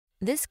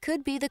This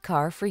could be the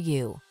car for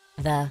you.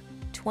 The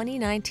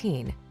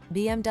 2019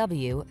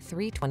 BMW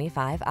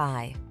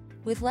 325i.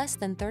 With less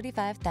than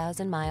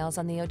 35,000 miles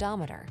on the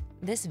odometer,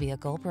 this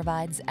vehicle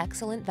provides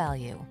excellent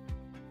value.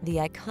 The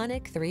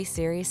iconic 3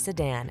 Series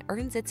sedan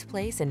earns its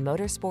place in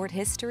motorsport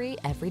history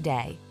every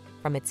day.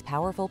 From its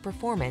powerful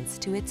performance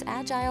to its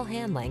agile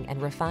handling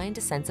and refined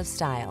sense of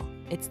style,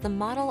 it's the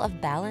model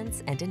of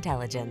balance and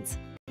intelligence.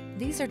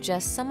 These are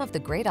just some of the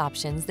great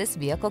options this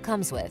vehicle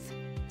comes with: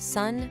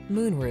 sun,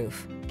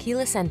 moonroof,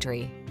 keyless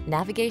entry,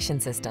 navigation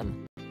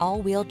system,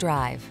 all-wheel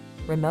drive,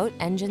 remote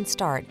engine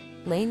start,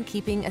 lane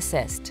keeping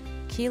assist,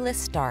 keyless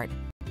start,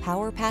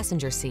 power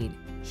passenger seat,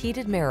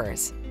 heated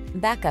mirrors,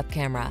 backup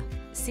camera.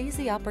 Seize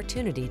the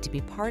opportunity to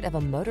be part of a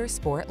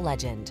motorsport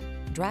legend.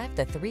 Drive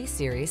the 3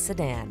 Series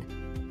sedan.